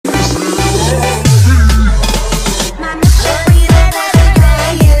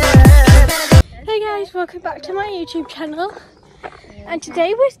to my YouTube channel, and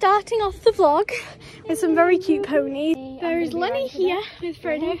today we're starting off the vlog with some very cute ponies. There is Lenny here with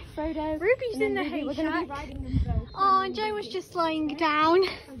Frodo. Ruby's in the haystack. Oh, and Joe was just lying down.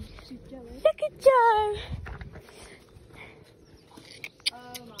 Look at Joe.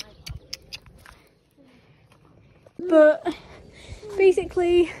 But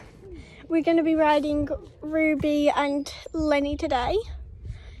basically we're going to be riding Ruby and Lenny today.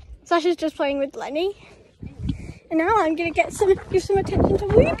 Sasha's just playing with Lenny. And now I'm going to give some attention to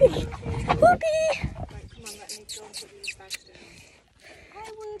Ruby. Ruby! Hi,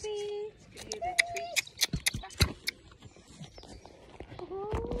 Ruby.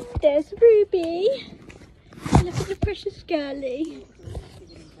 There's Ruby. Look at the precious girlie.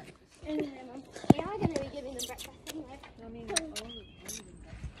 We are going to be giving them breakfast anyway.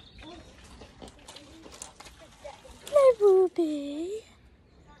 Hello, Ruby.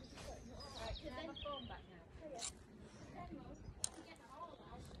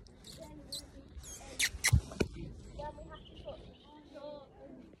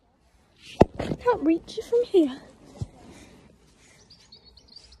 I can't reach you from here.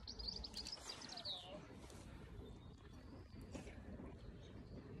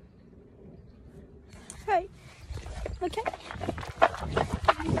 Right. Okay.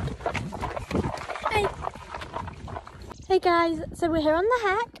 Hey. Hey guys, so we're here on the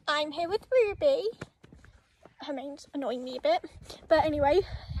hack. I'm here with Ruby. Her name's annoying me a bit. But anyway,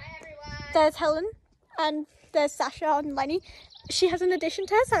 hi everyone. There's Helen and there's Sasha and Lenny. She has an addition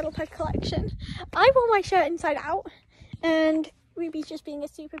to her saddle pad collection. I wore my shirt inside out and Ruby's just being a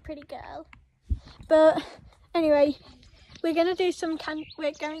super pretty girl. But anyway, we're going to do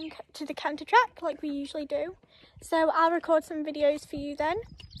we're going to the counter track like we usually do. So I'll record some videos for you then.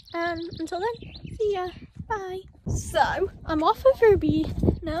 Until then, see ya. Bye. So I'm off with Ruby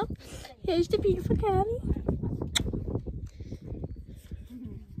now. Here's the beautiful girlie.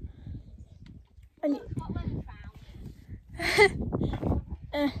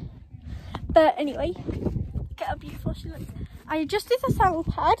 But anyway, look at how beautiful she looks. I adjusted the saddle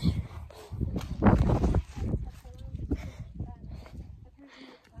pad.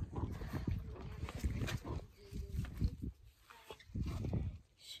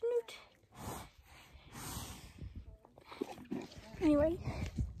 Snoot. Anyway.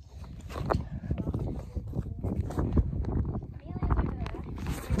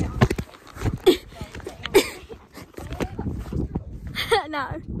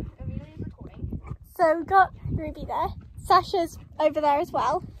 No. So we've got Ruby there. Sasha's over there as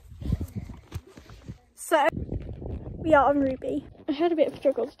well. So we are on Ruby. I had a bit of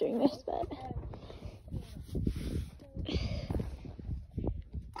struggles doing this, but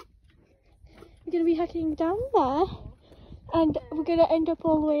we're going to be hiking down there and we're going to end up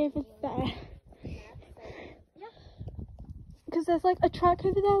all the way over there. Because there's like a track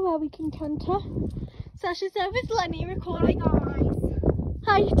over there where we can canter. Sasha's there with Lenny recording.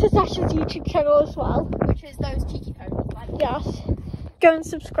 Hi to Sasha's YouTube channel as well. Which is those cheeky ponies. Yes. Go and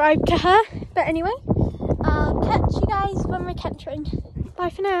subscribe to her. But anyway, I'll catch you guys when we're cantering. Bye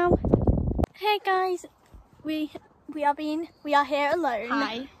for now. Hey guys, we are here alone.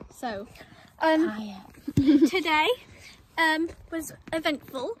 Hi. So hi. Today was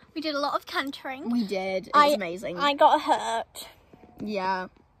eventful. We did a lot of cantering. we did. It was amazing. I got hurt. Yeah,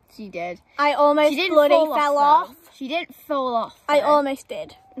 she did. I almost bloody fell off. She didn't fall off. I almost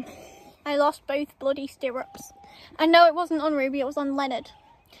did. I lost both bloody stirrups. And no, it wasn't on Ruby, it was on Leonard.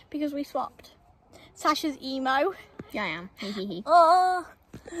 Because we swapped. Sasha's emo. Yeah, I am. Oh.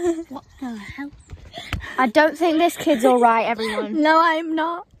 What the hell? I don't think this kid's alright, everyone. No, I'm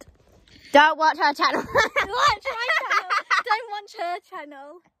not. Don't watch her channel. Watch my channel. Don't watch her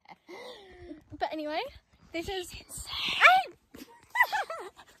channel. But anyway, this is insane.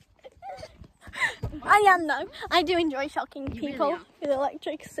 I am though. I do enjoy shocking people with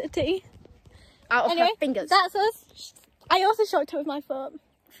electricity. Out of her fingers. That's us. I also shocked her with my foot.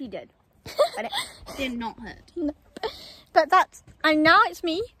 She did. But it did not hurt. No. But and now it's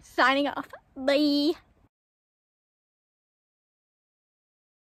me signing off. Bye.